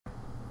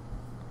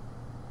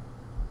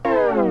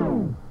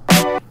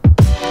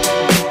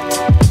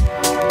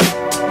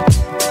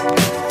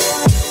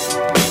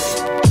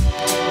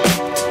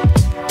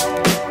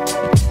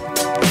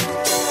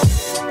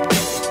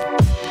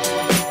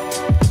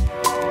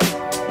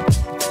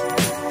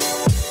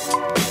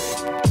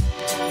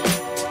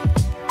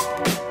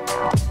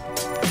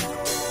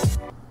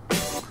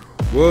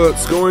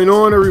What's going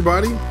on,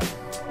 everybody?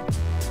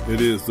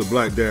 It is the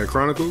Black Dad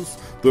Chronicles,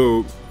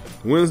 the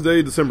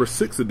Wednesday, December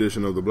 6th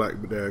edition of the Black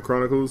Dad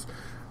Chronicles.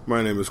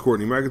 My name is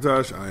Courtney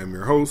McIntosh. I am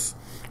your host.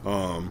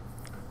 And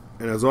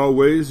as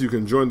always, you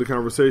can join the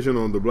conversation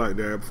on the Black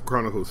Dad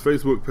Chronicles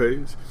Facebook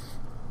page.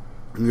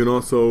 You can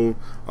also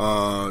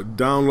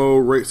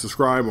download, rate,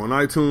 subscribe on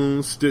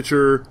iTunes,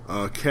 Stitcher,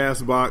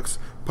 CastBox,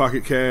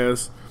 Pocket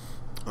Cast,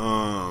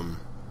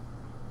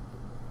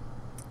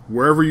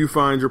 wherever you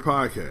find your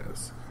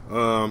podcasts.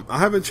 I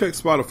haven't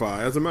checked Spotify.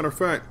 As a matter of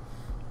fact,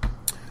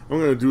 I'm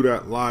going to do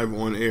that live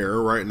on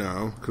air right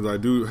now because I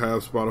do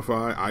have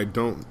Spotify. I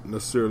don't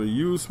necessarily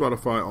use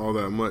Spotify all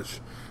that much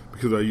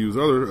because I use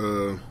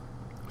other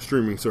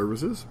streaming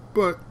services,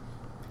 but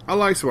I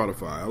like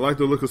Spotify. I like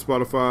the look of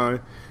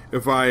Spotify.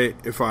 If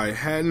I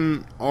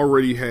hadn't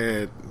already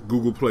had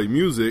Google Play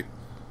Music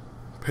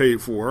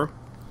paid for,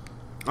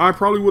 I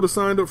probably would have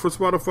signed up for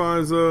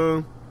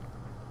Spotify's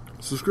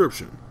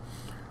subscription.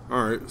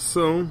 All right,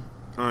 so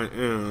I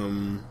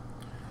am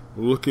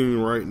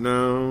looking right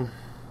now.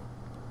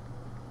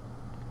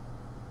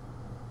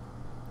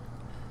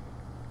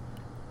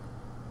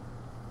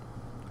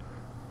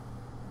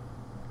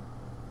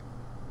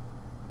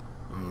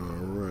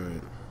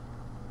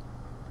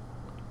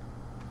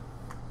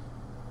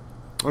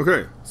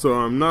 Okay, so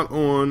I'm not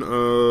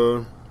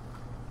on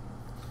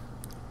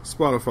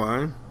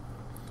Spotify.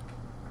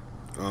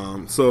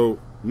 So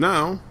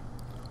now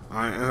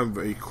I have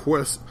a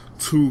quest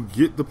to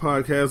get the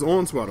podcast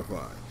on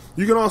Spotify.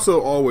 You can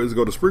also always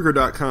go to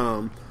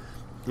Spreaker.com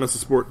and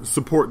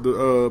support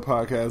the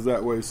podcast.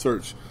 That way,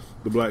 search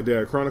the Black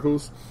Dad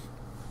Chronicles.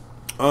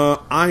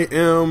 I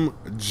am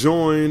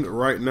joined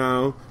right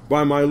now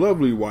by my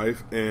lovely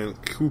wife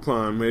and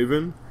coupon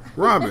maven,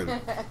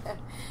 Robin.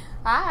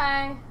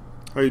 Hi.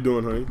 How you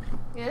doing, honey?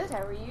 Good.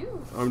 How are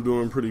you? I'm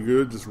doing pretty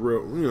good. Just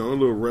real, a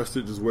little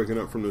rested. Just waking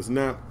up from this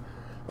nap.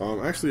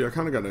 Actually, I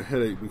kind of got a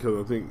headache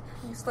because I think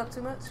you slept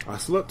too much. I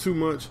slept too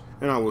much,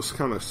 and I was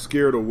kind of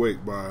scared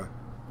awake by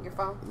your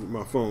phone.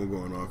 My phone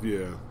going off.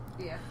 Yeah.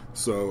 Yeah.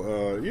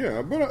 So,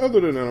 yeah. But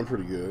other than that, I'm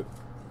pretty good.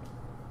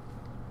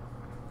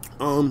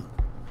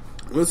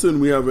 Listen,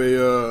 we have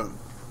a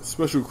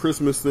special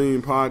Christmas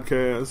themed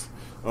podcast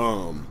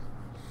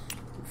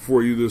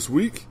for you this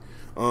week.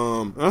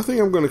 I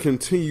think I'm going to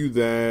continue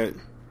that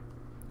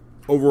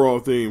overall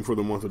theme for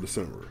the month of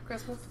December.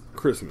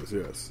 Christmas,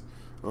 yes.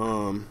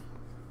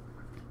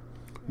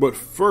 But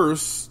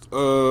first, I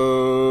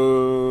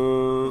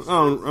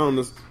don't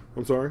know.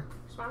 I'm sorry?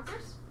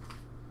 Sponsors?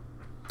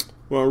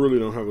 Well, I really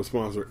don't have a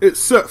sponsor.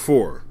 Except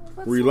for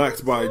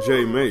Relax by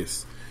Jay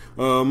Mace.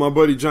 My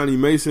buddy Johnny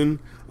Mason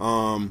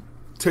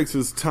takes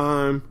his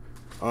time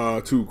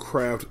to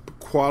craft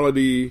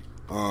quality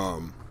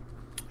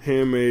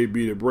handmade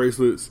beaded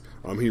bracelets.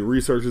 He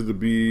researches the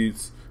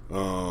beads.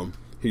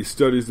 He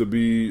studies the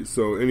beads.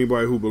 So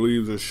anybody who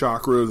believes in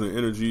chakras and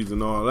energies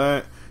and all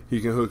that,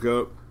 he can hook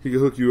up. He can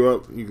hook you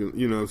up. You can,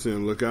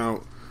 look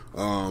out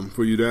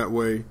for you that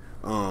way.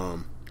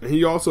 And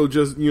he also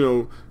just,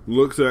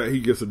 looks at, he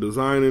gets a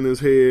design in his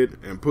head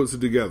and puts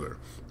it together.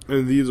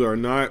 And these are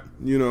not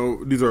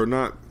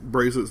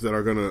bracelets that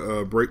are going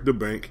to break the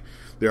bank.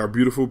 They are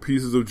beautiful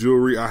pieces of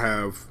jewelry. I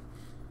have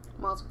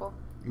multiple.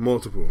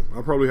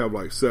 I probably have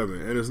like 7.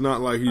 And it's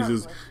not like he's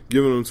just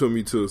giving them to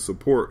me to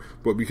support,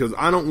 but because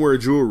I don't wear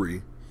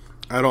jewelry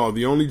at all.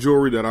 The only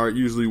jewelry that I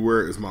usually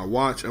wear is my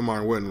watch and my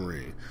wedding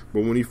ring.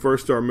 But when he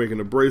first started making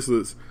the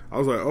bracelets, I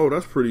was like, oh,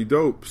 that's pretty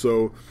dope.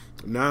 So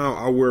now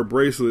I wear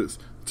bracelets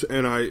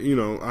and I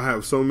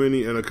have so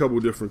many and a couple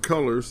different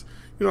colors.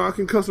 I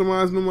can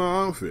customize them in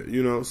my outfit,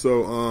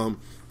 So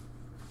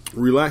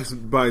Relax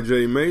by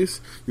Jay Mace.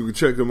 You can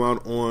check them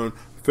out on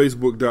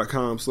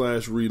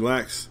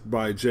Facebook.com/Relax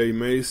by Jay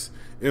Mace,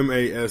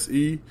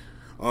 MASE.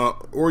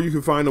 Or you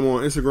can find them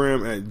on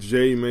Instagram at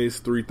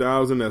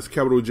JMace3000. That's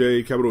capital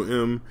J, capital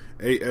M,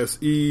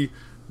 ASE,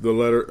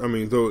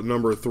 the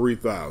number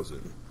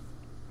 3000.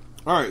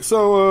 Alright,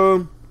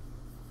 so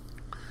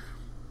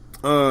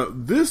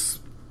this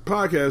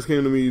podcast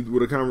came to me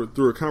with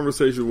through a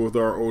conversation with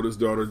our oldest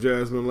daughter,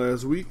 Jasmine,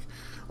 last week.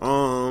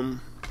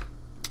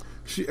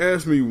 She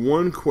asked me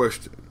one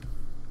question.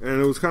 And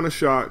it was kind of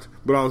shocked,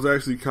 but I was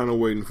actually kind of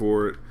waiting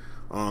for it.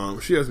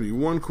 She asked me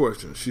one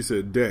question. She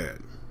said, Dad,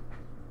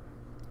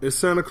 is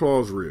Santa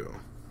Claus real?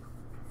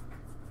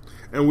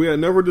 And we had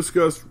never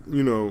discussed,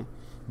 the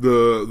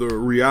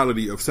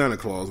reality of Santa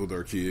Claus with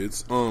our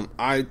kids.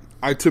 I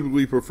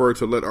typically prefer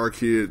to let our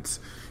kids,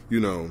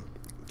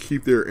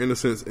 keep their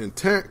innocence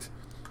intact.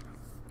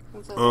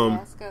 Until they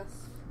ask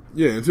us.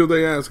 Yeah, until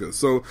they ask us.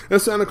 So,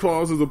 and Santa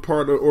Claus is a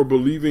part of, or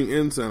believing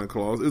in Santa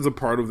Claus is a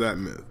part of that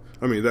myth.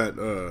 I mean,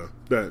 that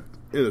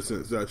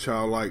innocence, that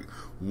childlike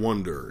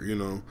wonder,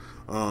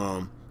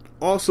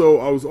 Also,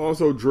 I was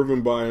also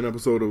driven by an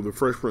episode of The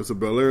Fresh Prince of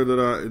Bel-Air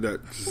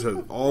that just has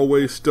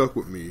always stuck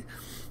with me.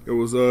 It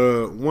was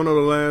one of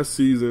the last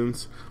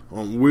seasons.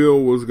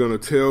 Will was going to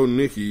tell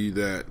Nikki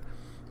that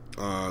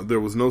There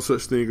was no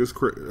such thing as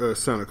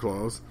Santa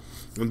Claus.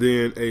 And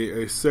then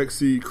a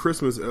sexy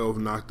Christmas elf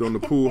knocked on the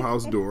pool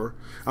house door.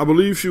 I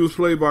believe she was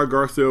played by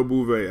Garcelle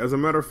Bouvet. As a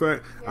matter of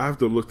fact, I have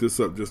to look this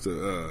up just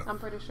to I'm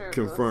pretty sure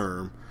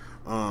confirm.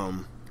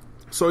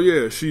 So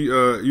yeah, she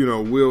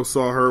Will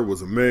saw her,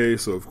 was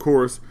amazed. So of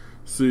course,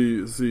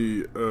 see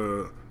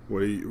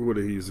what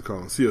did he used to call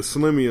him? See a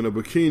Slimmy in a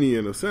bikini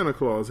and a Santa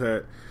Claus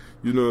hat.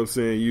 You know what I'm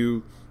saying?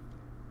 You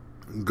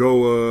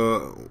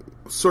go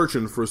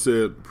searching for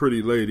said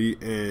pretty lady,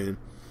 and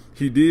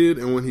he did.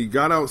 And when he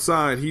got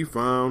outside, he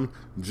found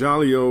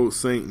jolly old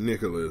Saint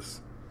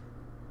Nicholas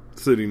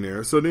sitting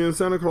there. So then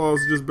Santa Claus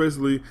just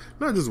basically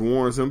not just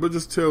warns him, but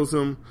just tells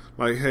him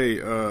like, hey,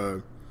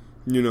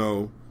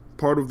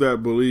 part of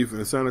that belief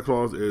in Santa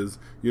Claus is,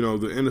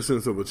 the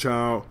innocence of a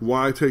child.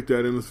 Why take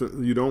that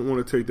innocence? You don't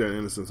want to take that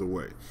innocence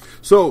away.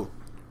 So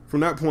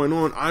from that point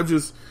on, I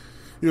just,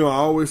 I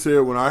always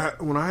said when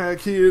I had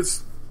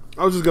kids,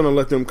 I was just going to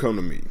let them come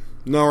to me.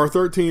 Now, our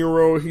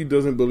 13-year-old, he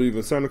doesn't believe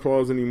in Santa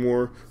Claus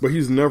anymore, but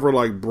he's never,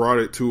 brought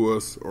it to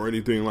us or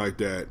anything like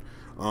that.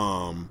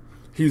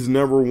 He's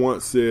never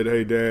once said,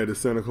 hey, Dad, is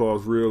Santa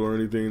Claus real or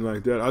anything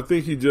like that. I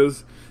think he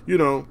just,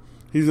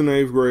 he's in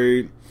 8th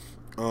grade.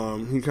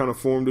 He kind of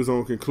formed his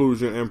own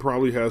conclusion and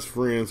probably has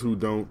friends who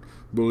don't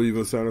believe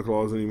in Santa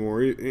Claus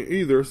anymore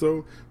either,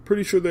 so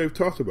pretty sure they've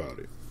talked about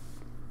it.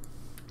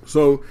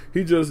 So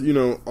he just,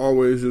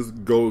 always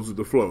just goes with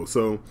the flow.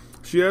 So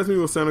she asked me,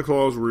 was Santa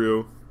Claus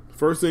real?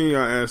 First thing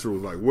I asked her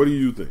was what do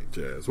you think,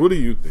 Jazz? What do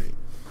you think?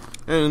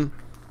 And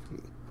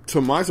to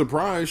my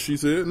surprise, she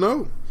said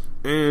no.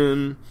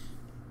 And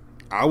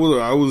I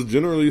was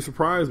generally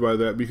surprised by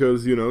that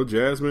because,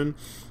 Jasmine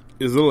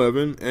is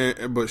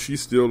 11, but she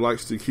still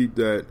likes to keep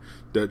that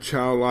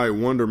childlike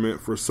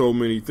wonderment for so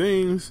many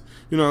things.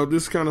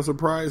 This kind of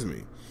surprised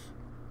me.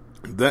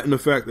 That and the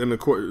fact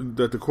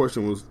that the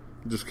question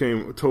just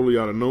came totally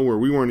out of nowhere.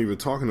 We weren't even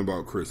talking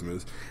about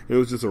Christmas. It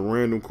was just a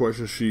random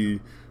question she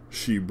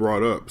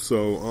brought up.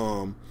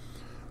 So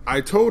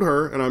I told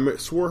her, and I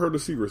swore her to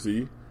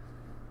secrecy,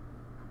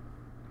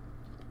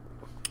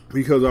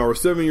 because our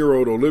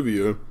 7-year-old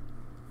Olivia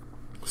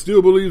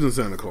still believes in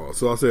Santa Claus.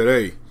 So I said,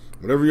 hey,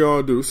 whatever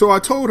y'all do. So I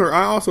told her,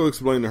 I also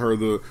explained to her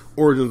the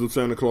origins of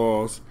Santa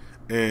Claus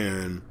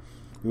and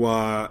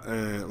why,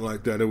 and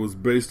like that it was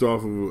based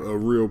off of a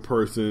real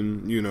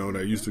person,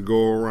 that used to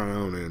go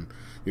around and,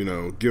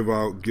 give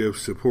out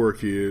gifts to poor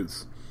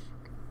kids.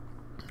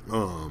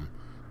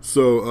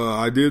 So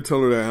I did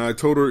tell her that, and I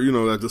told her,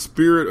 that the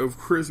spirit of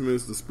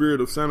Christmas, the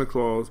spirit of Santa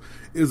Claus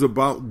is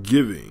about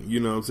giving,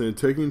 what I'm saying,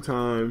 taking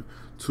time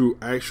to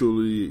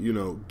actually,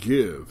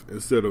 give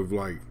instead of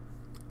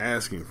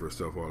asking for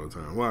stuff all the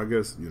time. Well, I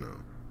guess,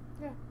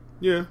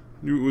 Yeah.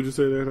 Would you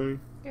say that, honey?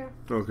 Yeah.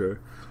 Okay.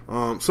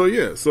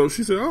 So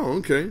she said, oh,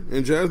 okay.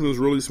 And Jasmine's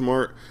really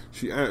smart.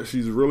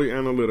 She's really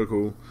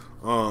analytical.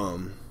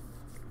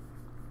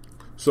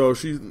 So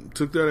she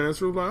took that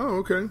answer and was like, oh,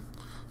 okay.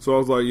 So I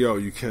was like, yo,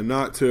 you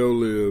cannot tell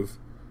Liv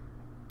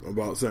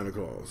about Santa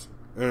Claus.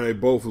 And they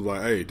both was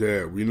like, hey,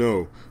 Dad, we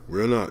know.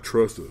 We're not.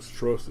 Trust us.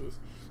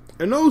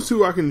 And those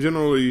two I can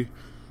generally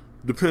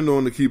depend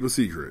on to keep a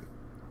secret.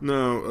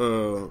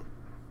 Now,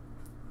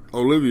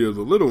 Olivia,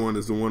 the little one,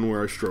 is the one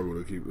where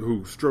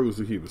who struggles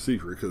to keep a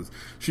secret, because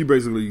she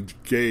basically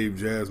gave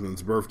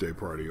Jasmine's birthday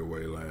party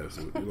away last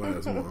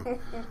month.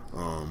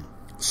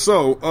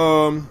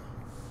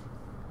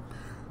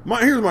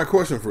 Here's my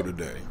question for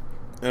today.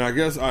 And I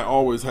guess I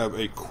always have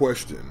a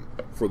question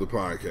for the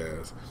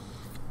podcast.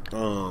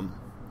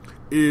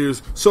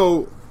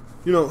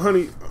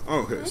 Honey,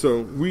 okay,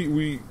 so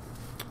we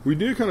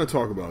did kind of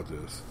talk about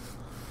this.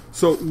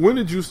 So when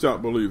did you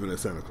stop believing in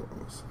Santa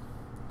Claus?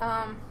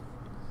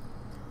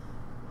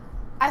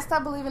 I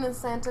stopped believing in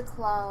Santa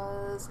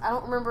Claus. I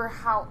don't remember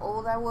how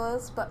old I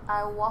was, but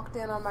I walked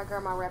in on my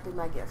grandma wrapping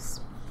my gifts.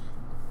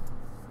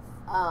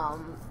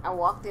 I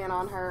walked in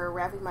on her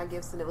wrapping my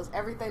gifts, and it was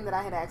everything that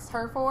I had asked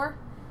her for.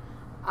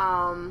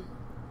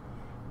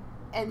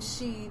 And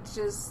she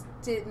just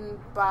didn't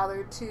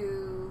bother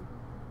to...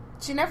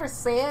 She never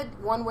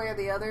said one way or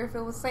the other if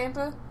it was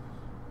Santa,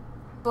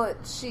 but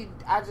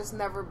I just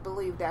never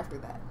believed after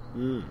that.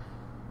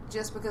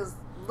 Just because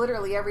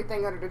literally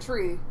everything under the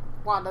tree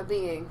wound up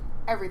being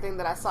everything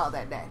that I saw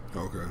that day.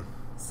 Okay.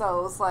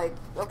 So it's like,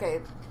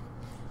 okay,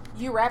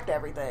 you wrapped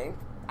everything.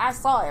 I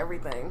saw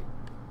everything.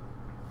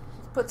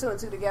 Put 2 and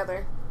 2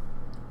 together.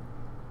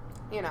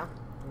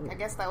 I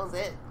guess that was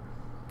it.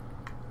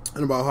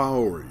 And about how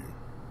old were you?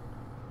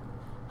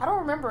 I don't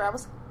remember. I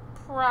was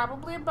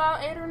probably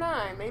about 8 or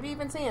 9, maybe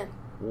even 10.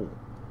 Ooh.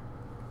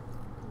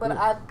 But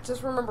I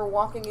just remember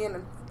walking in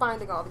and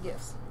finding all the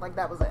gifts.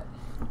 That was it.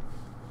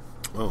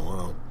 Oh,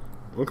 wow.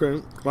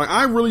 Okay.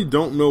 I really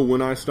don't know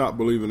when I stopped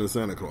believing in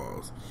Santa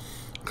Claus.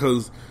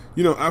 Because,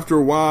 after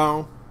a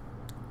while,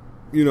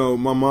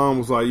 my mom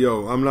was like,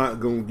 yo, I'm not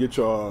going to get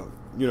y'all,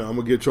 I'm going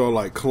to get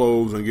y'all,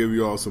 clothes and give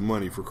y'all some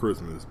money for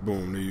Christmas.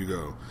 Boom, there you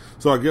go.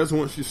 So I guess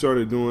once she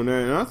started doing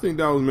that, and I think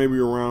that was maybe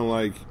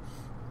around,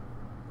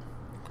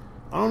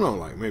 I don't know,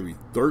 like maybe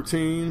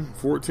 13,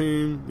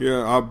 14.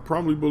 Yeah, I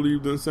probably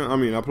believed in Santa. I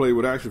mean, I played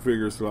with action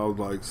figures till I was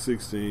like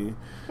 16.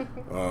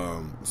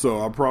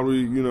 So I probably,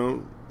 you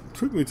know,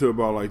 took me to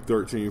about like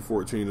 13,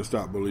 14 to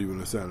stop believing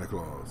in Santa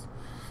Claus.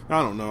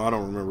 I don't know. I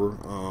don't remember.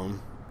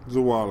 It was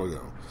a while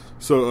ago.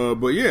 So,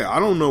 but yeah, I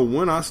don't know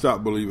when I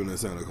stopped believing in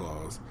Santa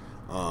Claus.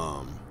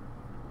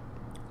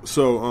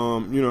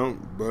 You know,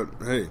 but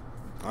hey,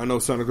 I know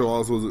Santa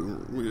Claus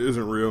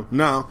isn't real.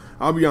 Now,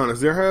 I'll be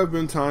honest, there have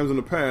been times in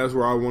the past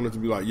where I wanted to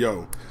be like,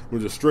 yo,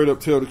 we'll just straight up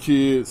tell the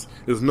kids,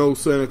 there's no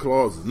Santa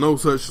Claus, there's no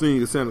such thing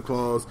as Santa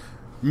Claus.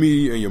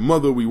 Me and your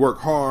mother, we work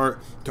hard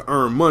to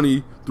earn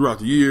money throughout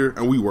the year,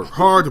 and we work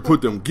hard to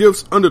put them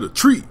gifts under the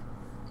tree.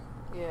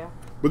 Yeah.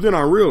 But then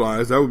I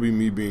realized that would be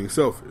me being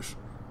selfish.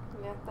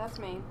 Yeah, that's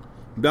me.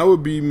 That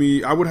would be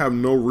me. I would have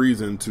no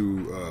reason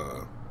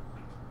to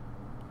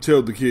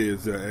tell the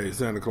kids that, hey,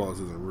 Santa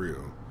Claus isn't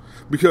real.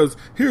 Because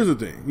here's the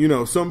thing, you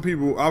know,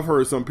 I've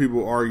heard some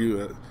people argue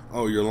that,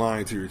 oh, you're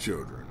lying to your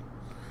children.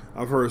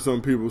 I've heard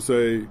some people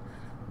say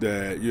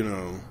that, you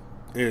know,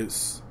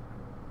 it's,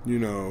 you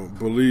know,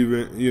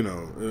 believing, you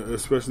know,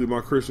 especially my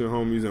Christian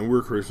homies, and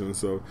we're Christians,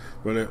 so,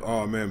 but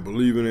oh man,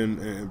 believing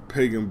in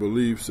pagan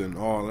beliefs and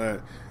all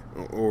that,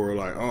 or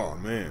like, oh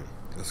man,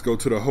 let's go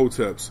to the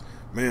hoteps.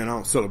 Man, I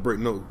don't celebrate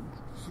no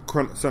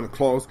Santa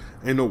Claus.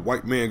 Ain't no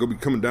white man gonna be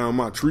coming down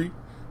my tree.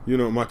 You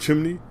know, my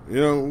chimney,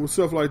 you know,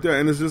 stuff like that.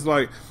 And it's just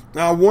like,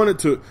 at one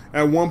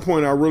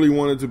point, I really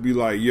wanted to be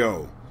like,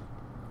 yo,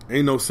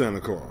 ain't no Santa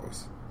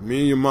Claus. Me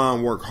and your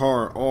mom work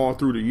hard all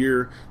through the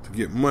year to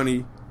get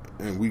money,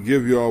 and we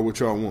give y'all what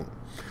y'all want.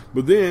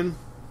 But then,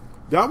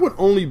 that would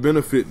only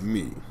benefit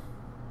me,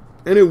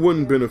 and it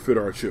wouldn't benefit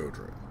our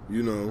children,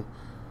 you know.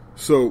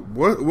 So,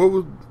 what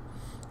would...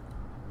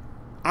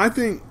 I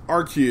think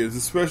our kids,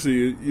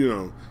 especially, you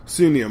know,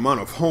 seeing the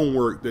amount of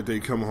homework that they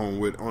come home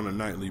with on a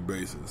nightly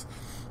basis,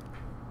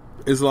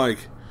 is like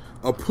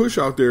a push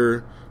out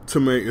there to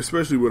make,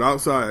 especially with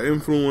outside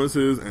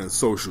influences and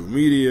social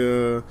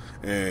media,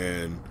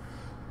 and,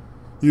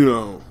 you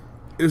know,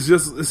 it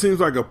seems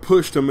like a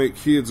push to make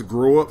kids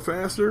grow up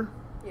faster.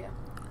 Yeah.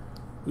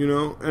 You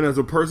know, and as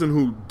a person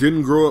who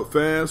didn't grow up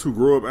fast, who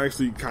grew up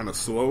actually kind of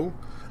slow,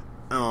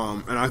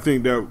 and I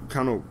think that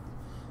kind of,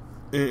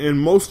 in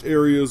most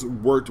areas,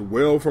 worked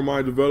well for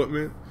my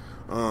development.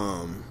 It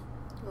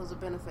was a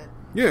benefit.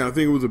 Yeah, I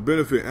think it was a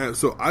benefit. And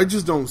so I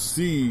just don't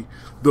see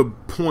the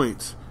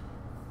point,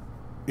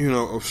 you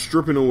know, of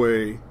stripping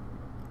away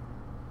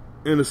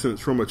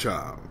innocence from a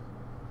child.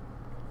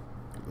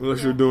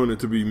 Unless you're doing it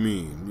to be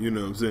mean. You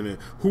know what I'm saying? And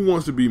who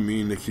wants to be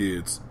mean to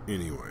kids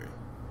anyway?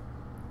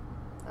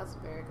 That's a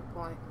very good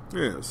point.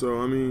 Yeah, so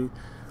I mean,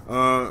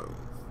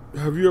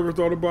 have you ever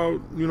thought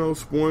about, you know,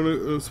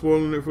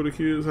 spoiling it for the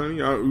kids,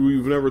 honey?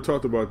 We've never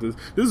talked about this.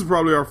 This is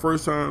probably our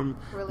first time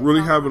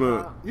really having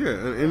an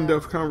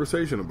in-depth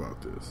conversation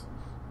about this.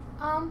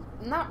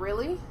 Not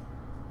really.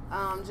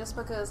 Just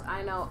because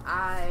I know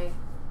I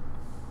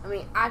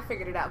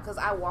figured it out because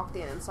I walked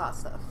in and saw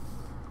stuff.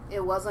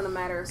 It wasn't a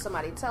matter of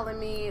somebody telling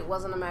me. It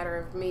wasn't a matter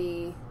of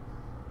me,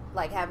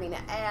 like, having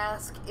to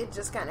ask. It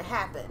just kind of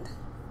happened.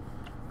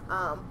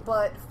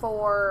 But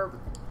for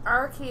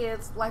our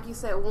kids, like you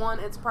said, one,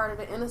 it's part of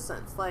the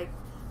innocence. Like,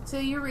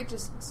 till you reach a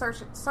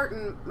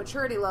certain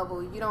maturity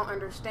level, you don't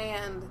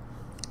understand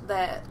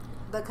that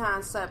the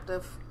concept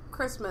of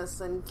Christmas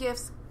and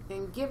gifts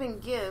and giving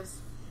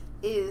gifts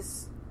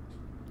is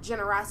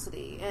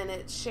generosity, and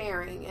it's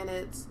sharing, and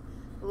it's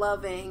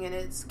loving, and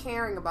it's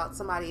caring about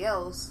somebody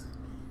else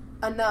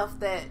enough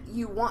that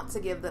you want to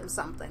give them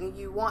something,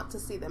 you want to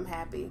see them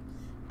happy.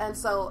 And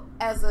so,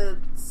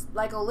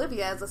 like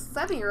Olivia, as a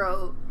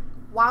 7-year-old,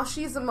 while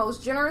she's the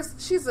most generous,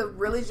 she's a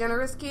really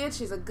generous kid.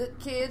 She's a good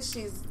kid.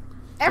 She's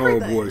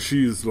everything. Oh boy,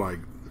 she's like,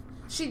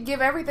 she'd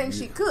give everything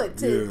she could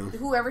to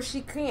whoever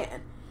she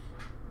can.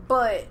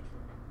 But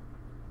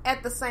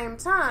at the same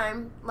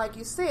time, like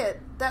you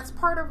said, that's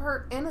part of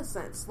her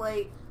innocence.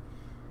 Like,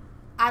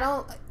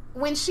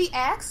 when she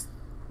asks,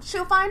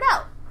 she'll find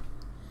out.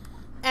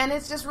 And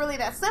it's just really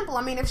that simple.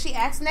 I mean, if she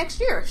asks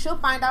next year, she'll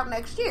find out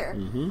next year.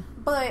 Mm-hmm.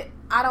 But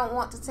I don't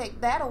want to take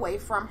that away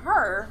from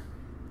her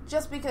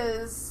just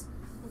because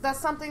that's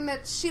something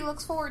that she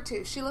looks forward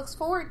to. She looks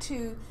forward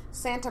to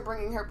Santa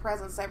bringing her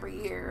presents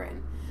every year.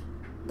 And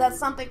that's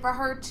something for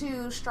her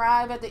to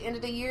strive at the end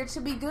of the year to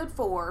be good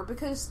for,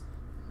 because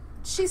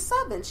she's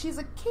 7. She's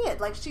a kid.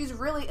 Like, she's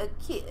really a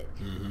kid.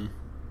 Mm-hmm.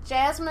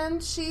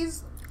 Jasmine,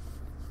 she's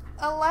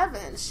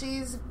 11.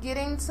 She's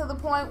getting to the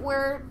point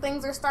where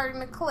things are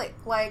starting to click.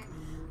 Like,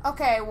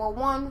 okay, well,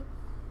 one,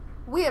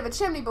 we have a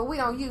chimney, but we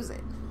don't use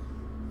it.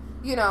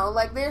 You know,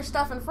 like, there's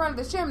stuff in front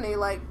of the chimney.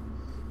 Like,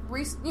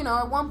 you know,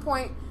 at one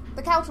point,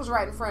 the couch was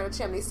right in front of the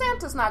chimney.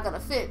 Santa's not going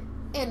to fit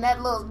in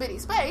that little bitty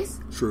space.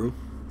 True.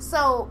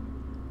 So,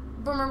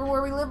 but remember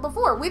where we lived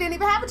before? We didn't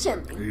even have a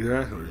chimney.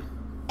 Exactly.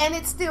 And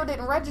it still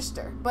didn't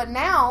register. But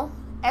now,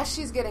 as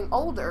she's getting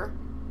older,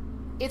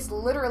 it's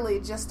literally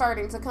just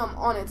starting to come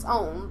on its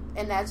own,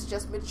 and that's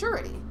just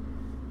maturity.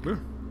 Yeah.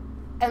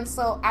 And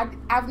so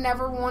I've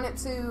never wanted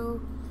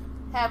to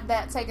have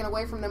that taken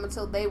away from them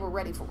until they were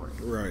ready for it.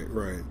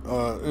 Right.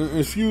 And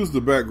excuse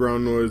the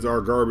background noise.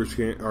 Our garbage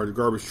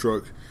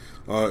truck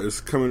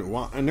is coming,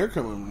 and they're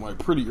coming like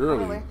pretty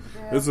early.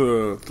 Yeah. It's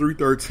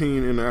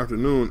 3:13 in the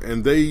afternoon,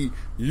 and they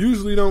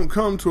usually don't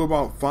come to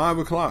about 5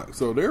 o'clock.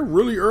 So they're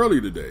really early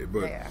today.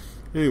 But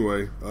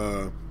anyway,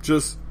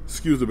 just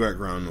excuse the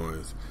background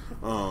noise.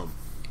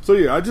 So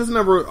yeah, I just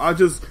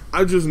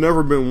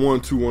never been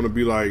one to want to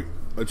be like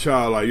a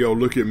child, like, yo,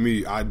 look at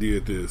me, I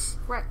did this.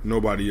 Right.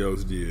 Nobody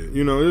else did.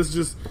 You know, it's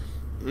just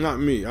not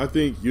me. I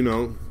think, you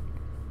know,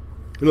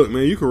 look,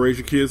 man, you can raise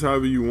your kids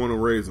however you want to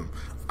raise them.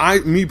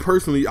 Me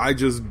personally, I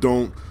just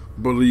don't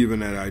believe in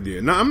that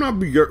idea. Now, I'm not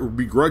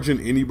begrudging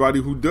anybody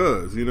who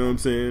does. You know what I'm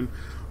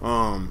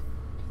saying?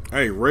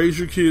 Hey, raise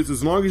your kids.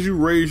 As long as you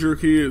raise your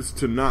kids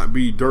to not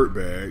be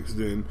dirtbags,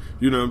 then,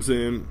 you know what I'm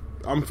saying,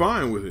 I'm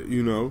fine with it,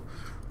 you know?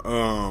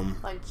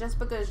 Like, just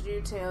because you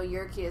tell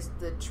your kids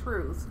the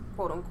truth,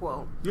 quote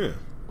unquote, yeah,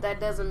 that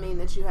doesn't mean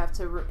that you have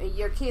to.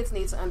 Your kids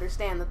need to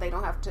understand that they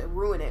don't have to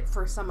ruin it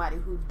for somebody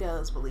who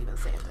does believe in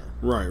Santa.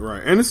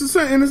 Right, and it's the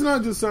same, and it's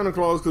not just Santa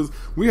Claus, because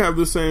we have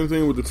the same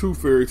thing with the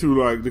Tooth Fairy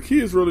too. Like, the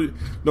kids really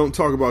don't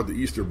talk about the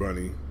Easter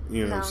Bunny.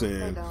 You know what I'm saying?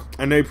 They don't.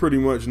 And they pretty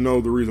much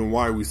know the reason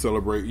why we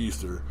celebrate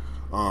Easter.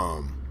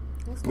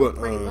 But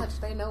pretty much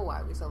they know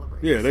why we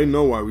celebrate. Yeah, Easter. They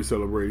know why we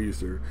celebrate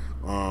Easter.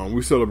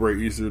 We celebrate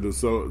Easter to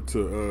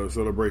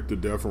celebrate the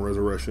death and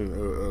resurrection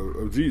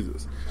of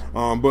Jesus.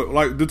 But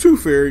like the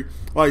Tooth Fairy,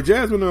 like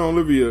Jasmine and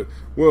Olivia,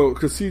 well,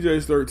 because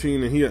CJ's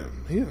 13 and he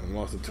hasn't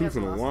lost a tooth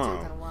in a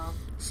while.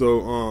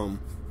 So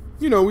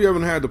you know, we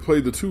haven't had to play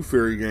the Tooth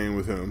Fairy game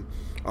with him.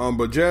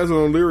 But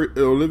Jasmine and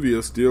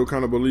Olivia still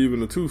kind of believe in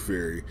the Tooth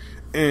Fairy,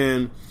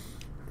 and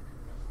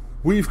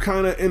we've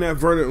kind of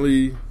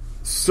inadvertently,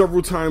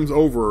 several times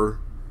over,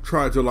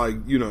 tried to, like,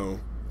 you know,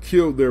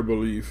 kill their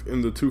belief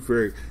in the Tooth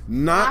Fairy.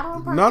 Not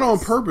on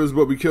purpose,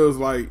 but because,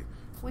 like,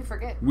 we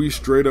forget. We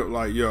straight up,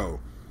 like, yo.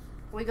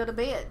 We go to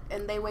bed,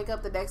 and they wake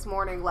up the next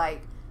morning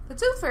like, the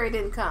Tooth Fairy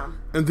didn't come.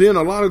 And then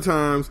a lot of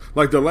times,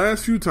 like the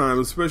last few times,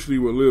 especially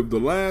with Liv, the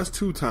last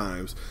 2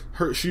 times,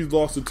 she's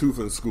lost a tooth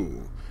in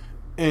school.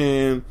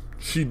 And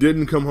she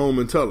didn't come home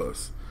and tell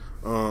us.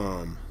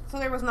 So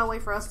there was no way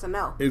for us to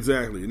know.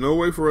 Exactly. No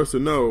way for us to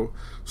know.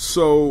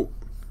 So,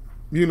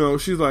 you know,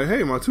 she's like,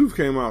 hey, my tooth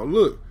came out.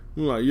 Look.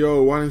 I'm like,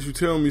 yo, why didn't you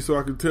tell me so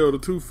I could tell the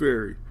Tooth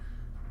Fairy?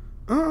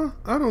 I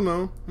don't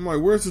know. I'm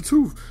like, where's the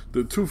tooth?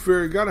 The Tooth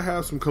Fairy got to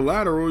have some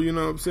collateral, you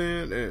know what I'm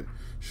saying? And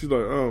she's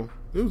like, oh,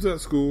 it was at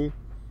school.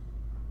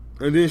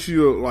 And then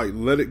she'll, like,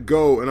 let it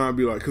go. And I'll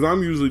be like, because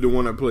I'm usually the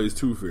one that plays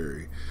Tooth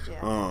Fairy.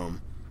 Yeah.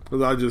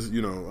 Because I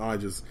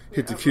just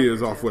hit the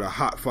kids off with a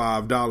hot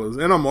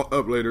 $5. And I'm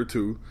up later,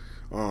 too.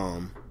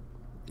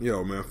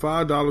 Yo, man,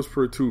 $5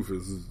 per tooth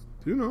is,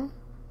 you know.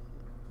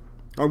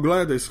 I'm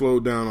glad they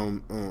slowed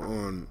down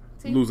on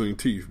losing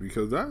teeth,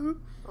 because that.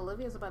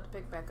 Olivia's about to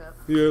pick back up.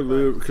 Yeah,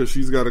 Liv, because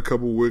she's got a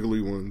couple wiggly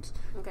ones.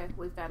 Okay,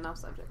 we've gotten off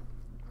subject.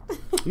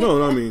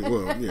 No, I mean,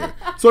 well, yeah.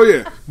 So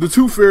yeah, the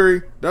Tooth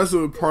Fairy, that's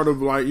a part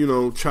of, like, you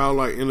know,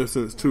 childlike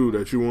innocence too,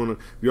 that you want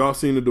to. Y'all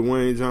seen the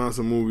Dwayne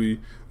Johnson movie?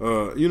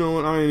 You know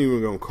what? I ain't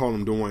even gonna call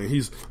him Dwayne.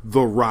 He's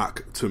The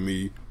Rock to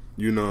me.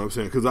 You know what I'm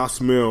saying? Because I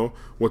smell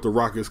what The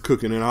Rock is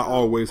cooking, and I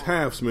always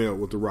have smelled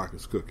what The Rock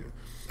is cooking.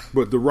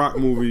 But the Rock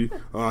movie,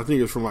 I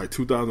think it's from like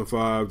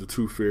 2005, The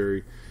Tooth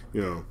Fairy,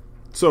 you know.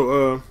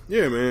 So,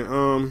 yeah,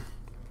 man.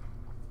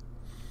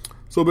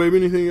 So, babe,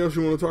 anything else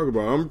you want to talk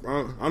about?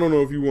 I don't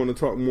know if you want to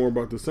talk more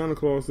about the Santa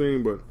Claus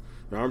thing, but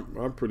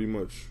I pretty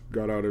much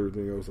got out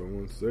everything else I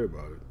wanted to say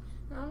about it.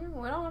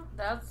 Well,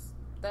 that's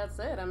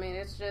it. I mean,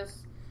 it's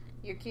just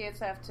your kids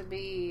have to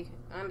be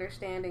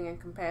understanding and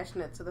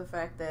compassionate to the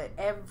fact that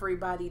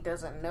everybody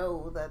doesn't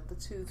know that the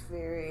Tooth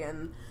Fairy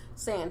and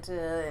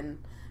Santa and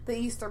the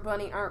Easter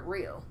Bunny aren't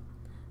real.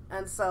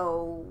 And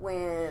so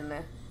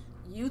when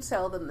you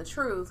tell them the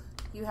truth,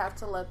 you have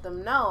to let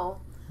them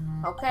know,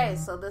 okay,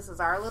 so this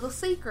is our little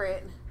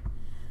secret,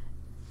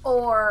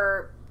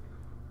 or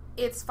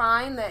it's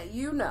fine that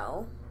you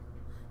know,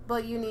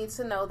 but you need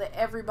to know that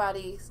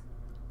everybody's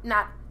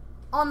not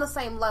on the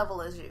same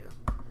level as you.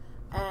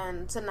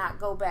 And to not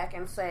go back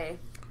and say,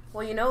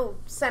 well, you know,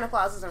 Santa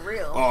Claus isn't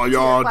real. Oh,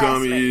 y'all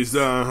dummies.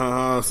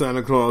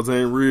 Santa Claus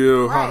ain't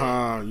real.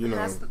 Right. You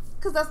know.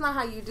 Because that's not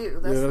how you do.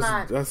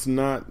 That's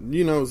not,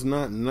 you know, it's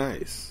not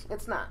nice.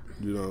 It's not.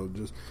 You know,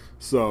 just,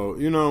 so,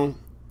 you know,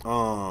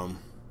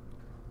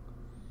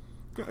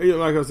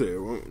 like I said,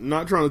 I'm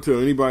not trying to tell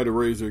anybody to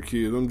raise their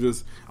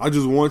kids. I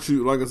just want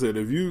you, like I said,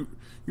 if you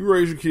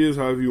raise your kids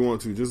however you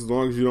want to, just as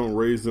long as you don't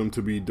raise them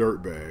to be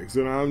dirtbags,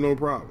 then I have no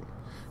problem.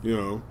 You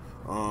know,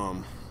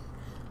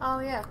 oh,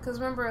 yeah, because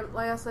remember,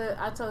 like I said,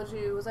 I told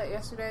you, was that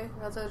yesterday?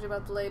 I told you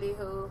about the lady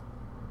who,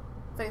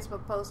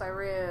 Facebook post I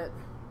read,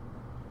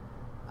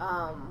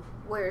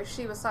 where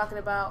she was talking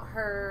about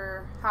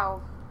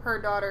how her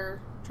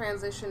daughter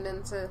transitioned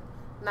into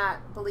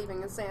not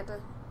believing in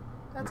Santa.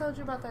 I told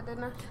you about that,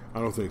 didn't I? I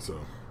don't think so.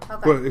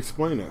 Okay. But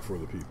explain that for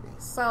the people.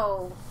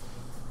 So,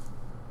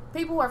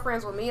 people who are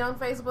friends with me on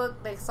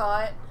Facebook, they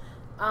saw it,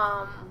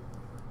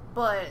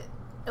 but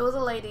It was a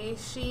lady.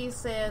 She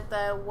said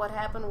that what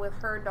happened with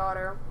her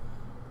daughter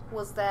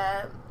was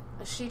that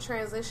she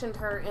transitioned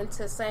her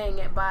into saying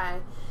it by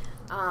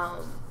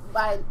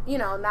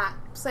not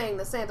saying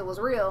that Santa was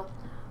real.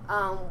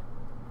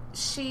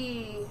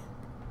 She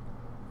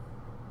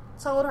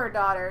told her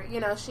daughter,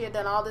 she had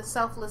done all this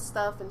selfless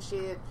stuff and she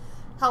had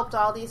helped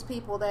all these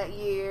people that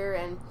year,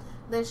 and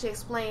then she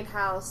explained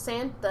how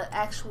the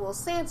actual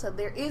Santa,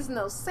 there is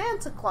no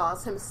Santa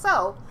Claus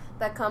himself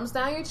that comes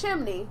down your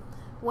chimney.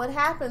 What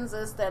happens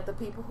is that the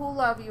people who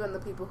love you and the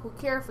people who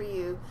care for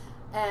you,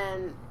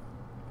 and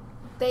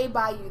they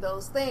buy you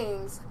those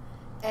things,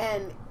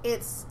 and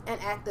it's an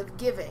act of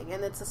giving,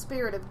 and it's a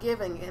spirit of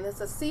giving, and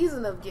it's a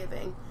season of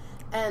giving,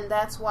 and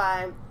that's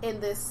why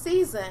in this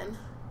season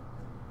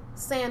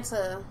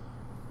Santa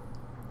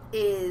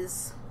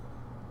is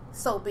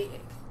so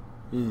big.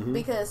 Mm-hmm.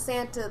 Because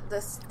Santa,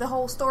 the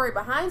whole story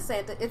behind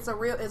Santa,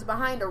 is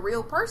behind a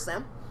real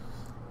person,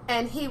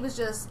 and he was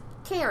just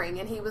caring,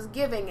 and he was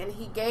giving, and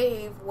he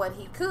gave what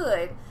he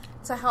could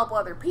to help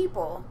other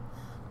people.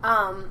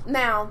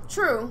 Now,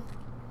 true,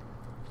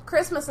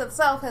 Christmas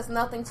itself has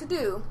nothing to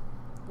do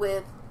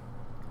with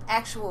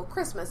actual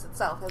Christmas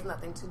itself has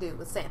nothing to do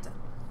with Santa.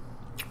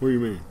 What do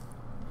you mean?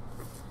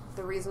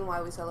 The reason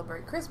why we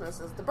celebrate Christmas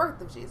is the birth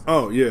of Jesus.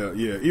 Oh, yeah.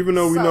 Even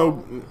though we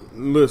know,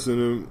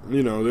 listen,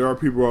 there are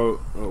people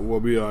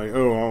will be like,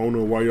 oh, I don't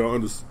know why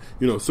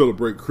y'all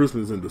celebrate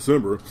Christmas in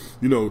December.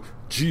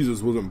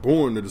 Jesus wasn't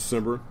born in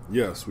December.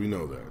 Yes, we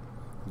know that.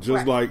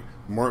 Just like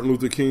Martin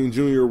Luther King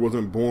Jr.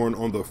 wasn't born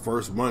on the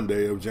first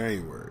Monday of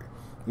January.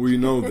 We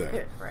know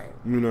that. Right.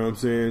 You know what I'm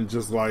saying?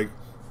 Just like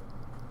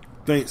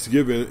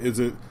Thanksgiving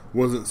isn't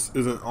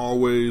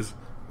always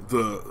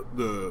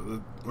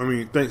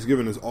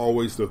Thanksgiving is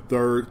always the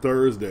third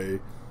Thursday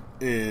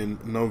in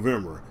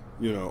November.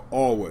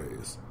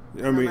 Always.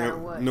 No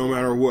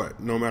matter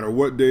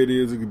what day it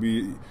is, it could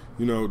be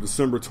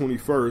December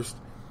 21st.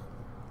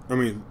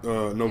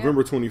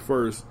 November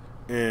 21st,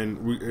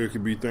 and it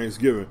could be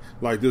Thanksgiving.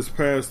 Like this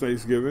past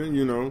Thanksgiving,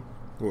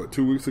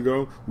 2 weeks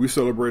ago, we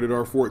celebrated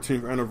our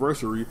 14th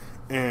anniversary,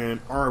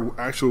 and our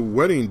actual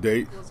wedding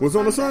date was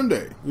on a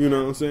Sunday. You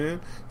know what I'm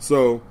saying?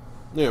 So,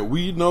 yeah,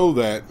 we know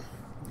that,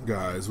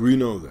 guys. We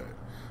know that.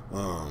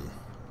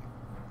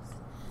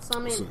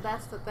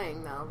 That's the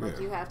thing, though. Like,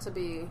 you have to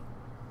be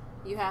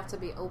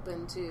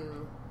open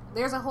to.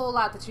 There's a whole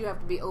lot that you have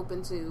to be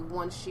open to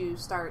once you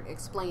start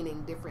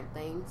explaining different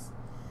things.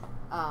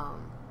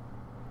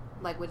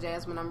 Like with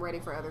Jasmine, I'm ready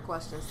for other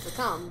questions to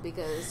come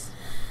because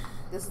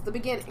this is the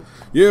beginning.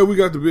 Yeah, we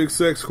got the big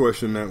sex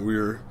question that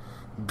we're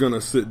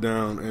gonna sit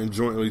down and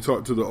jointly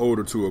talk to the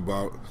older two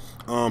about,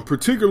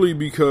 particularly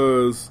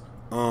because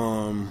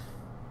the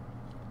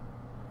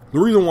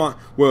reason why.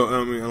 Well,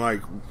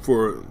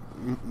 for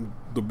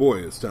the boy,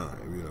 it's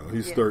time.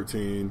 He's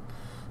 13.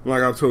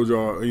 Like I've told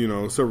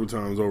y'all, several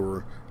times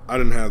over, I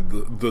didn't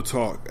have the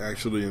talk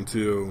actually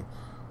until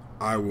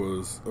I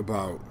was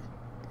about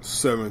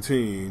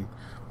 17,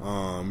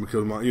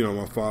 because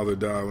my father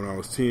died when I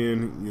was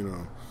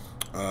 10.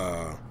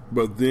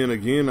 But then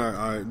again,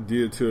 I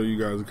did tell you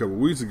guys a couple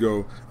weeks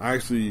ago, I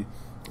actually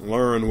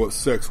learned what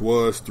sex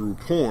was through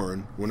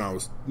porn when I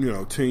was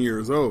 10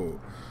 years old.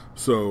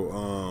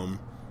 So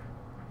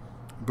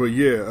but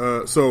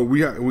yeah, so we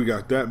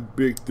got that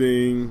big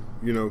thing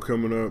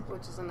coming up,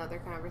 which is another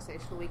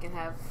conversation we can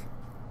have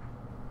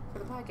for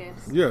the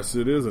podcast. Yes,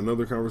 it is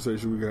another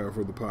conversation we can have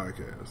for the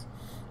podcast.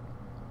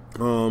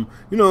 And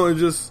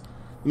just,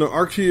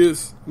 our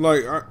kids,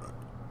 like,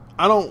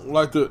 I don't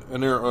like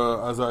and they're,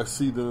 as I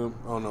see them,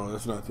 oh no,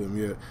 that's not them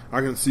yet.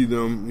 I can see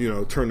them,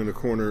 turning the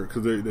corner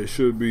because they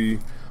should be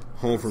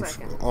home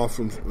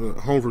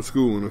from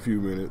school in a few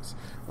minutes.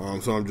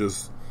 So I'm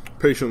just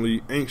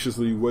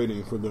anxiously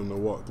waiting for them to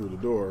walk through the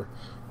door.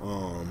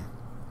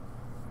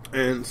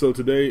 And so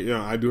today,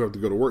 I do have to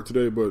go to work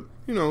today, but,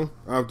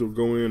 I have to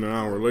go in an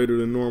hour later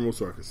than normal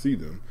so I can see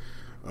them,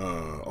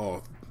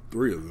 all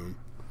three of them.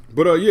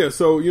 But,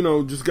 so,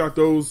 just got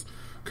those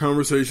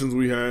conversations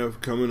we have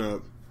coming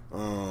up.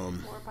 More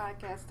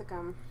podcasts to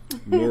come.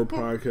 More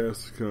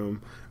podcasts to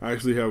come. I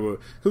actually have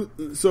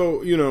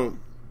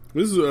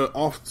this is an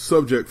off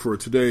subject for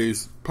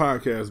today's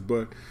podcast,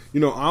 but,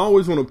 I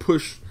always want to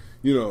push,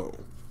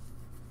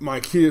 my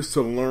kids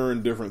to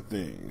learn different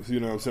things. You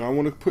know what I'm saying? I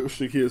want to push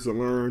the kids to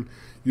learn,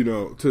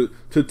 to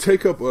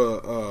take up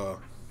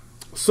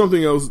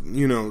something else,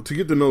 to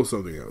get to know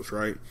something else,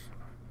 right?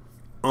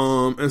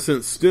 And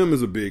since STEM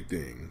is a big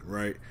thing,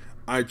 right,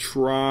 I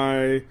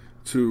try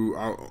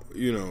to,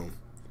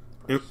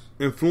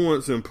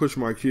 influence and push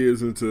my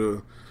kids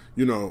into,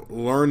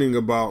 learning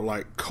about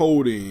like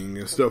coding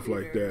and stuff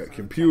like that,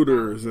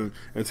 computers and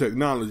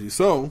technology.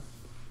 So,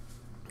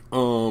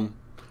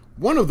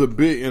 one of the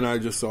big, and I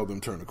just saw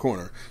them turn the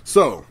corner.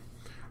 So,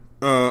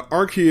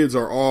 our kids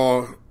are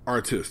all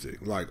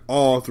artistic, like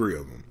all three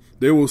of them.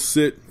 They will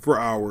sit for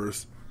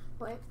hours.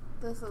 Wait.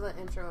 This is an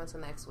intro into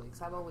next week.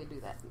 So how about we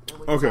do that?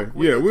 Okay,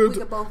 we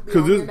could both be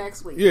on here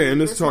next week. Yeah, and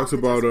this talks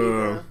about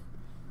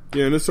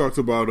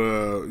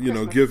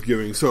gift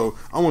giving. So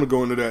I want to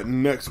go into that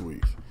next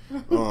week. You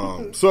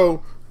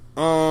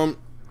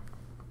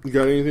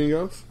got anything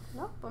else?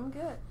 Nope, I'm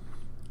good.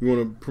 You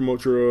want to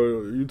promote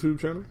your YouTube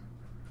channel?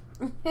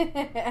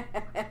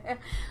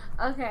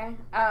 Okay.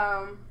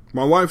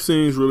 My wife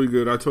sings really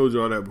good. I told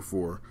y'all that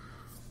before.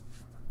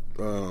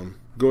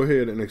 Go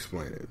ahead and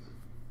explain it.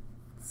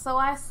 So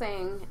I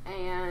sing,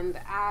 and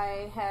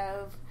I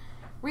have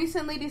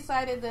recently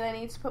decided that I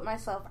need to put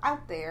myself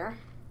out there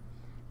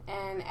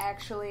and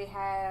actually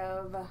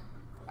have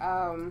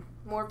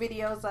more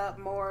videos up,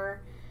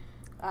 more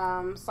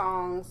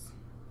songs.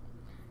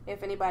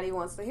 If anybody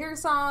wants to hear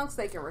songs,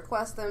 they can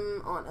request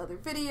them on other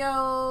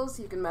videos.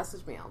 You can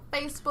message me on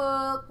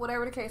Facebook,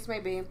 whatever the case may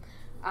be.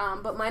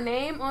 But my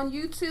name on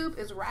YouTube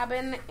is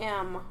Robin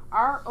M.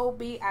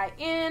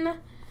 ROBIN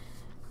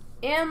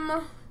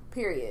M.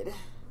 Period.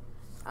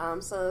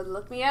 So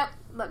look me up.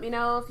 Let me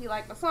know if you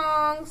like the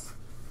songs.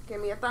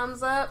 Give me a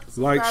thumbs up.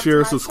 Like,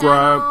 share,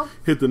 subscribe. Channel.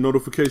 Hit the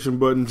notification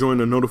button. Join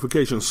the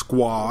notification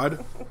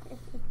squad.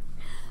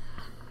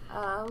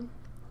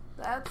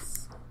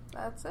 That's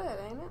it,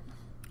 ain't it?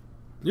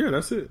 Yeah,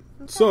 that's it.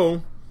 Okay.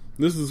 So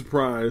this is a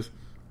surprise.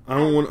 I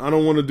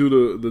don't want to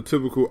do the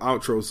typical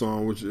outro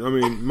song, which, I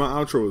mean, my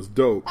outro is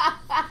dope.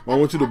 I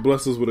want you to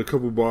bless us with a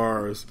couple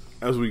bars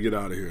as we get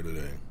out of here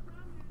today.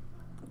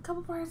 A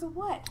couple bars of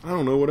what? I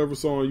don't know, whatever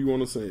song you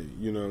want to sing.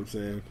 You know what I'm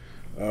saying?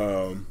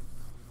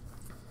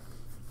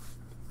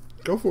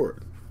 Go for it.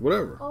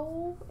 Whatever.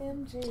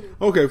 OMG.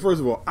 Okay,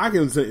 first of all, I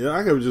can sing.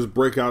 I can just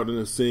break out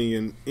and sing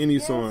in any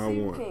song I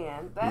want. You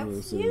can.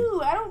 That's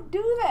you. I don't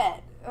do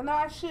that. I know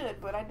I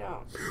should, but I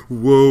don't.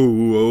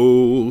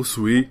 Whoa,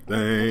 sweet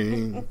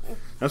thing.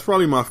 That's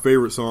probably my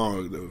favorite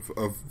song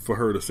for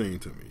her to sing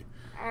to me.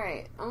 All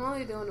right, I'm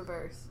only doing a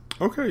verse.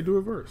 Okay, do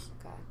a verse.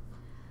 Okay.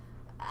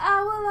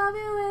 I will love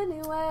you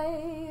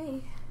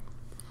anyway,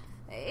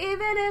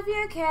 even if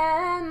you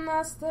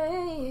cannot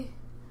stay.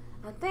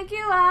 I think you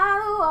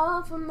are the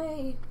one for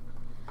me.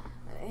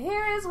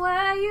 Here is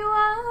where you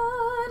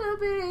ought to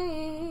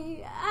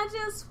be. I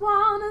just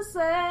wanna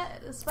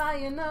satisfy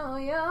you. Know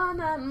you're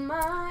not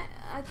mine.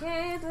 I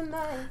can't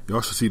deny. Y'all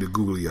should see the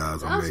googly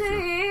eyes I'm making. Don't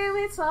you hear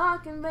me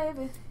talking,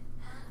 baby?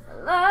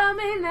 Love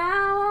me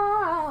now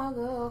or I'll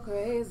go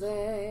crazy.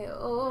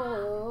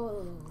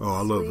 Oh,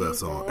 I love that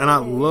song. And I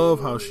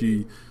love how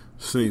she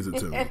sings it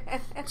to me.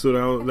 So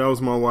that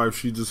was my wife.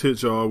 She just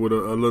hit y'all with a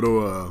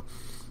little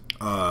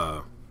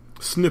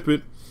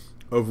snippet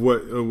of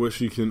what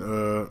she can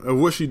of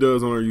what she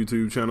does on her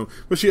YouTube channel.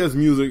 But she has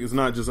music. It's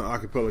not just an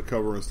acapella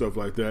cover and stuff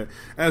like that.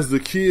 As the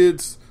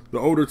kids, the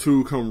older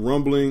two, come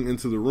rumbling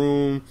into the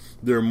room,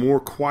 they're more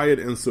quiet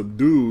and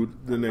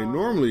subdued than they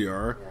normally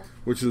are,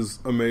 which is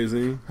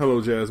amazing. Hello,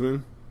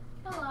 Jasmine.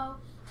 Hello.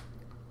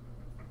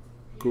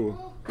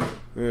 Cool.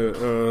 Yeah.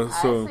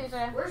 So. Hi,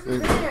 CJ. Where's the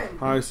band?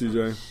 Hi,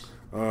 CJ.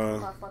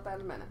 Talk about that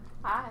in a minute.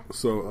 Hi.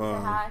 So. Say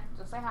hi.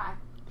 Just say hi.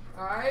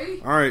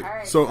 Alright. All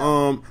right.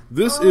 So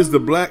this is the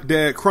Black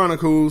Dad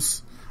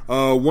Chronicles.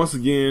 Once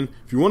again,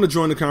 if you want to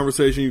join the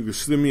conversation, you can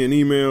send me an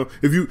email.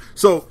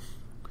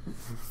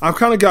 I've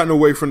kind of gotten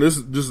away from this.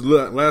 Just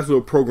last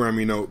little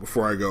programming note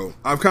before I go.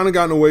 I've kind of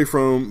gotten away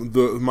from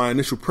my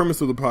initial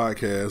premise of the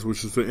podcast,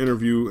 which is to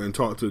interview and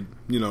talk to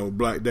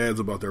black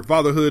dads about their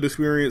fatherhood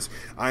experience.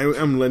 I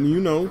am letting you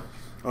know.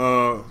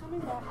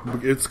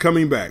 It's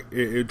coming back.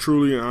 It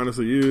truly and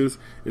honestly is.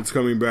 It's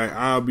coming back.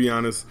 I'll be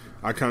honest.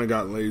 I kind of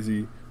got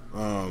lazy.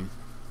 And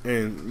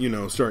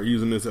start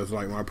using this as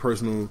like my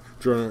personal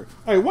journal.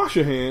 Hey, wash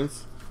your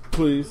hands,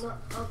 please.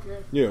 Okay.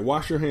 Yeah,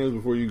 wash your hands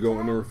before you go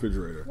in the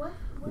refrigerator. What?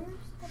 Where's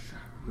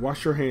the...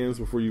 Wash your hands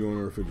before you go in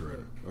the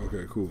refrigerator.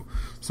 Okay, cool.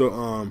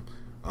 So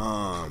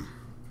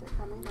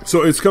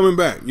so it's coming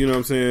back. You know what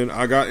I'm saying?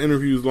 I got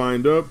interviews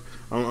lined up.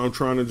 I'm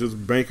trying to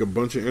just bank a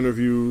bunch of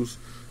interviews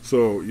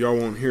so y'all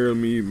won't hear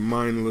me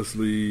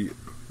mindlessly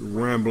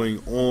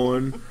rambling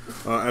on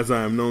as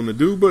I am known to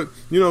do. But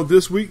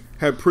this week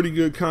had pretty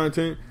good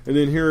content, and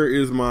then here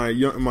is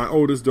my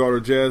oldest daughter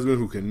Jasmine,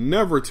 who can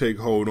never take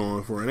hold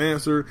on for an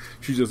answer.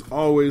 She just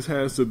always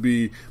has to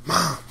be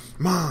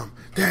mom,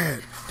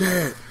 dad,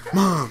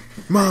 mom,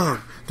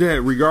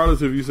 dad,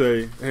 regardless if you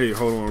say, hey,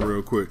 hold on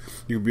real quick,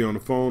 you can be on the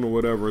phone or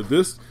whatever.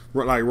 This,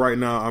 like right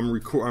now,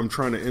 I'm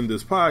trying to end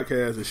this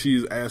podcast and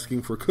she's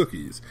asking for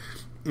cookies.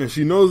 And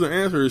she knows the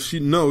answer is she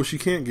knows she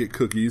can't get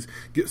cookies.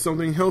 Get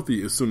something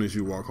healthy as soon as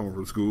you walk home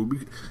from school,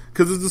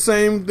 because it's the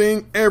same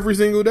thing every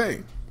single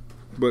day.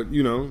 But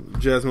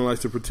Jasmine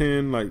likes to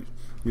pretend like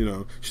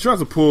she tries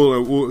to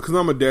pull because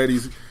I'm a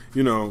daddy's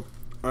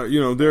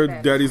they're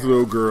daddy's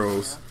little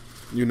girls,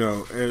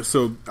 and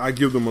so I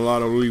give them a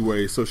lot of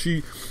leeway. So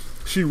she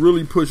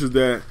really pushes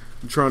that,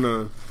 trying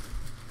to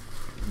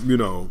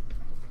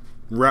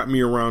wrap me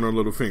around her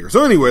little finger.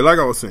 So anyway, like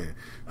I was saying,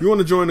 if you want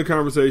to join the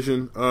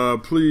conversation,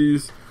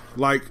 please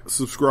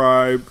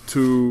subscribe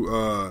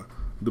to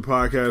the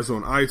podcast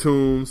on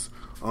iTunes.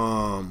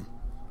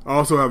 I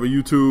also have a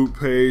YouTube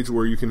page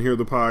where you can hear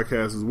the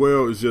podcast as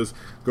well. It's just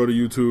go to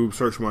YouTube,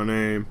 search my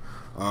name.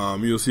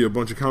 You'll see a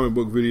bunch of comic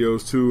book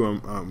videos too.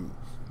 I'm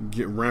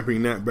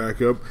ramping that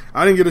back up.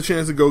 I didn't get a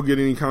chance to go get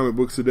any comic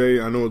books today.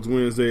 I know it's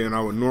Wednesday, and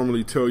I would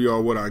normally tell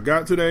y'all what I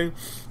got today.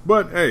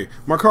 But, hey,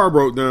 my car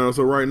broke down,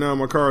 so right now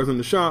my car is in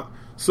the shop.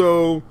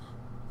 So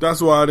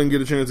that's why I didn't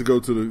get a chance to go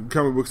to the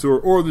comic book store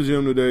or the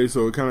gym today,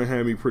 so it kind of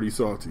had me pretty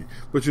salty.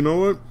 But you know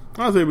what?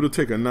 I was able to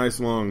take a nice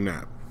long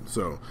nap.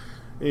 So,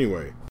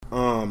 anyway.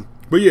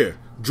 But yeah,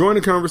 join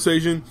the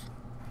conversation.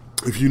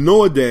 If you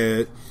know a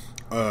dad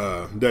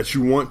that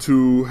you want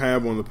to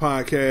have on the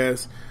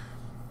podcast,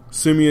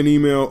 send me an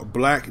email,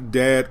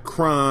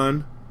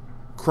 blackdadcron,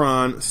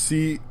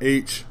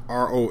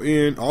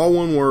 C-H-R-O-N, all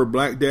one word,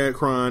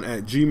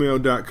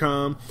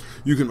 blackdadcron@gmail.com.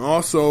 You can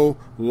also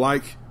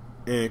like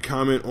and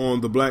comment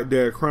on the Black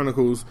Dad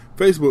Chronicles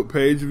Facebook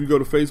page. If you go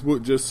to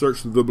Facebook, just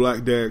search The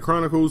Black Dad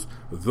Chronicles,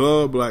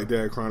 The Black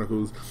Dad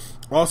Chronicles.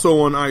 Also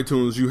on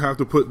iTunes, you have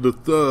to put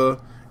the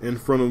in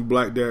front of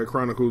Black Dad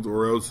Chronicles,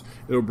 or else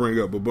it'll bring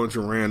up a bunch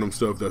of random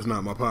stuff that's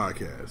not my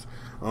podcast.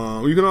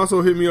 You can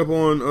also hit me up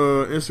on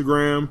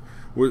Instagram.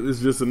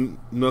 It's just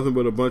nothing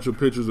but a bunch of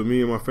pictures of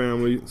me and my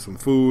family, some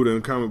food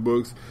and comic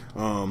books.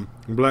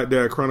 Black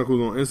Dad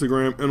Chronicles on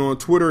Instagram. And on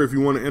Twitter, if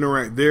you want to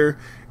interact there,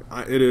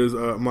 it is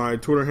my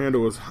Twitter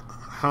handle is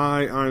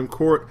I'm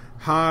Court,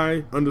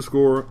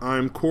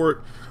 I'm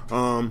Court.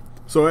 So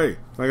hey,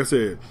 like I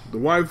said, the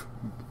wife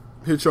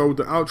hit y'all with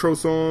the outro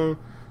song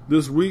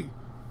this week.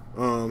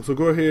 So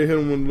go ahead, hit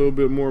them with a little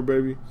bit more,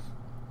 baby.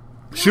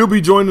 She'll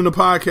be joining the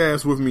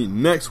podcast with me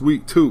next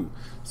week too.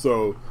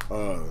 So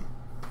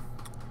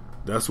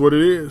that's what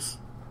it is.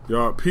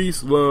 Y'all,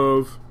 peace,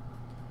 love,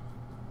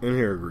 and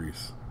hair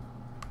grease.